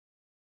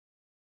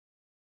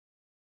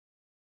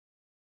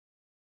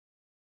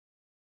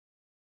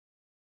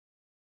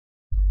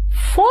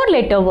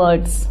four-letter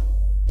words.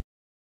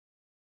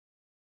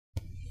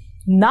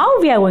 Now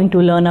we are going to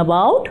learn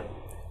about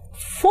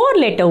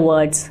four-letter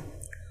words.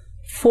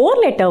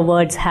 Four-letter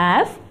words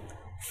have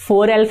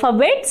four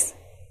alphabets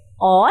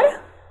or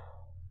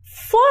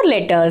four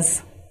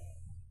letters.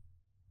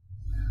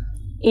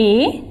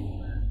 A,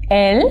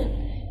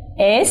 L,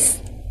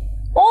 S,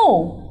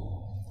 O.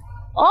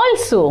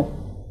 Also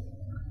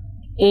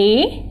A,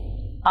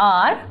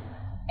 R,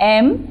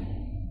 M,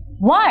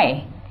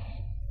 Y.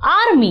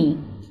 Army.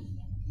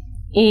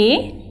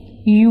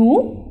 A,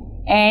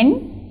 U,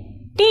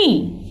 N,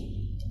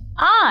 T.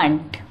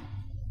 Aunt.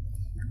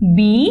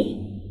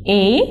 B,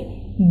 A,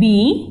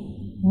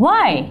 B,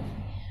 Y.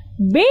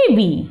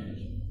 Baby.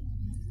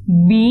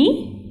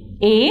 B,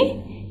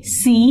 A,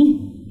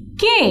 C,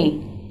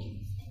 K.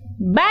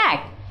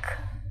 Back.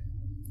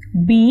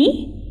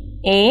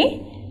 B, A,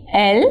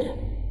 L,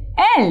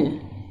 L.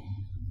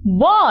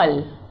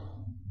 Ball.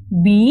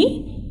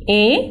 B,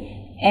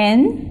 A,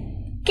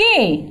 N,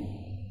 K.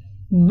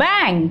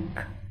 Bank.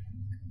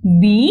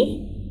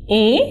 B,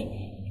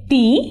 A,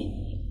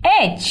 T,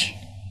 H.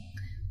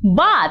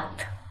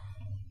 Bath.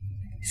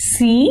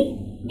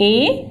 C,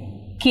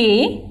 A, K,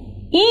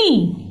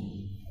 E.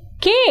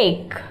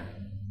 Cake.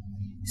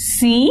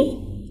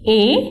 C,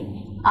 A,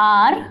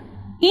 R,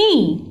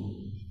 E.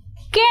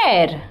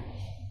 Care.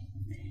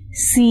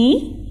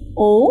 C,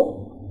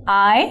 O,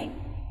 I,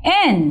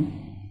 N.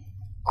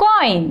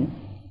 Coin.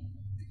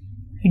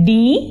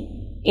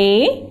 D,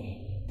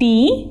 A,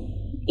 T,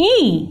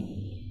 E.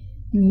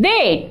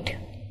 Date.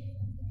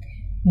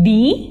 D,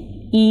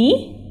 E,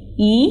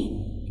 E,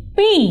 P.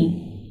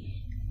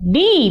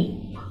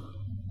 Deep.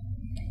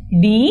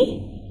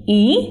 D,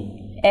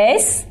 E,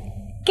 S,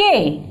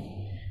 K.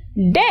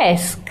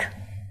 Desk.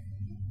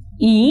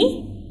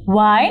 E,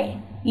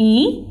 Y,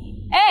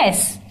 E,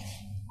 S.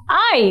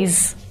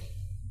 Eyes.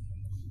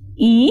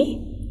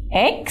 E,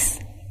 X,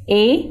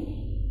 A,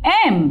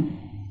 M.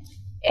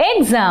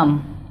 Exam.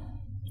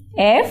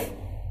 F,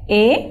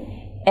 A,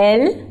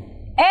 L,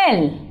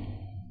 L.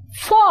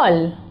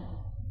 Fall.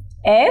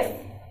 F,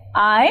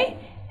 I,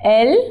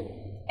 L,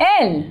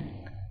 L.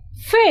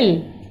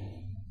 Fill.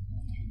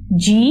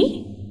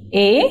 G,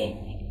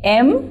 A,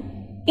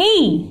 M, E.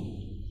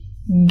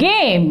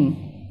 Game.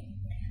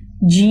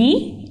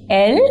 G,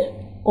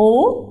 L,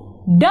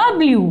 O,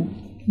 W.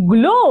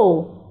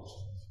 Glow.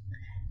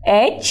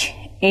 H,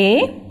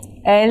 A,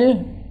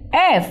 L,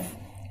 F.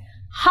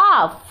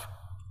 Half.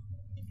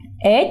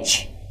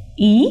 H,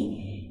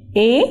 E,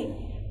 A,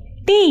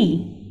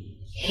 T.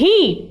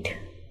 Heat.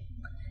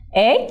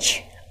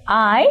 H,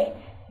 I,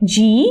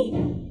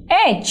 G,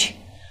 H.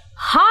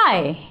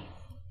 High.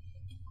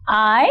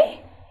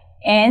 I,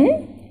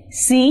 N,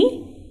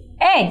 C,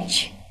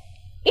 H.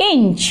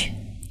 Inch.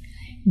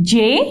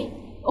 J,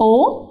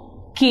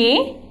 O,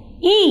 K,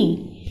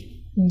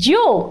 E.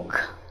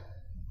 Joke.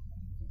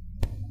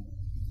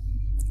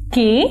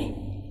 K,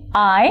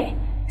 I,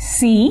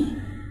 C,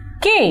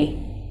 K.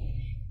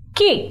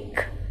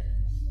 Kick.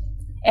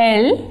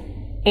 L,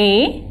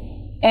 A,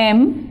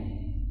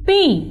 M,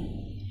 P.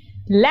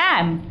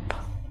 Lamp.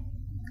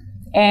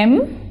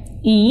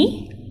 M,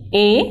 E,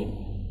 A,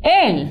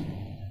 L.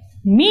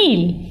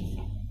 Meal.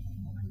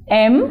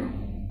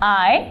 M,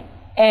 I,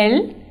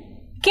 L,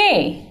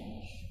 K.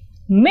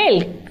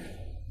 Milk.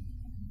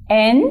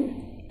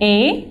 N,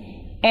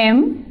 A,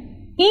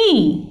 M,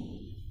 E.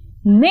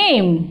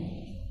 Name.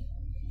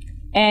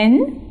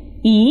 N,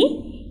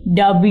 E,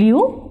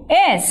 W,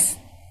 S.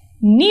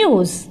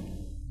 News.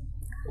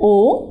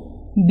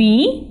 O,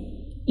 B,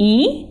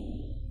 E,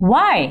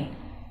 Y.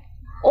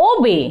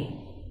 Obey.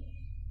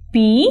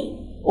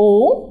 P,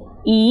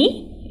 O,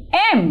 E,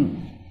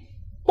 M.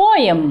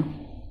 Poem.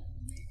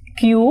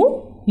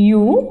 Q,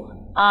 U,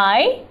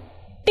 I,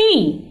 T.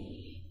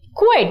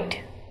 Quit.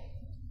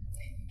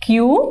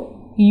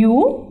 Q,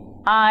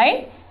 U,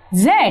 I,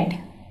 Z.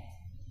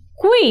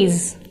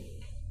 Quiz.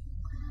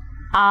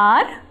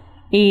 R,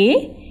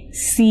 A,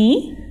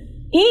 C,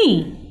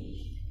 E.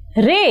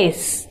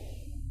 Race.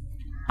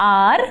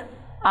 R,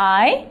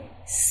 I,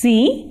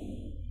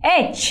 C,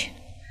 H.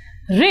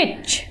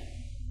 Rich.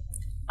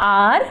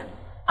 R,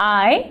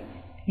 I,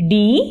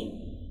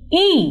 D,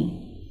 E.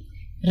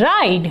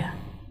 Ride.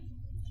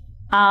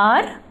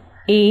 R,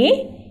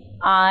 A,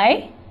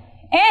 I,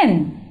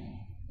 N.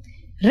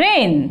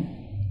 Rain.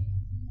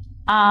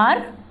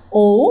 R,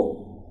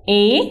 O,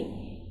 A,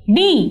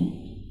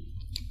 D.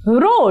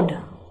 Road.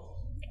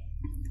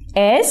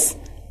 S,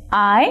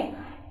 I,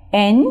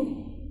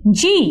 N,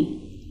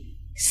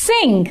 G.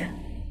 Sing.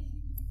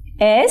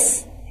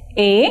 S,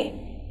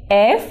 A,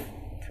 F,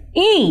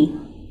 E.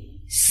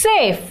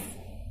 Safe.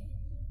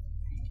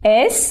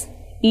 S,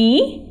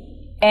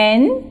 E,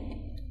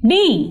 N, D.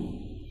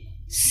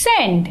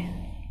 Send.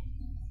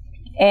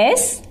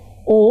 S,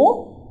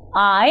 O,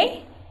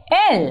 I,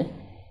 L.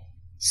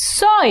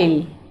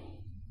 Soil.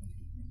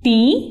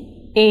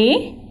 T,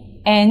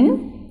 A,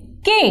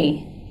 N, K.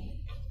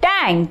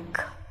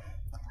 Tank.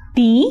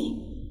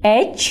 T,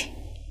 H,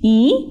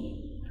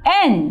 E,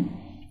 N.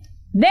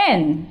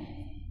 Then.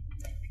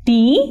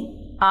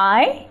 T,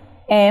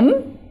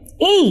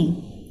 I-M-E.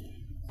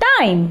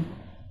 Time.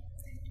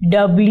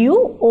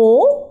 W-O-O-D.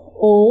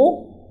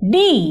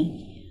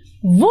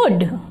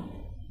 Wood.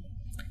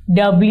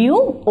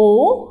 W-O-R-D.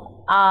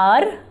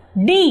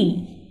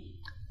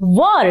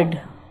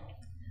 Word.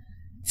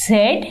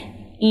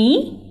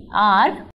 Z-E-R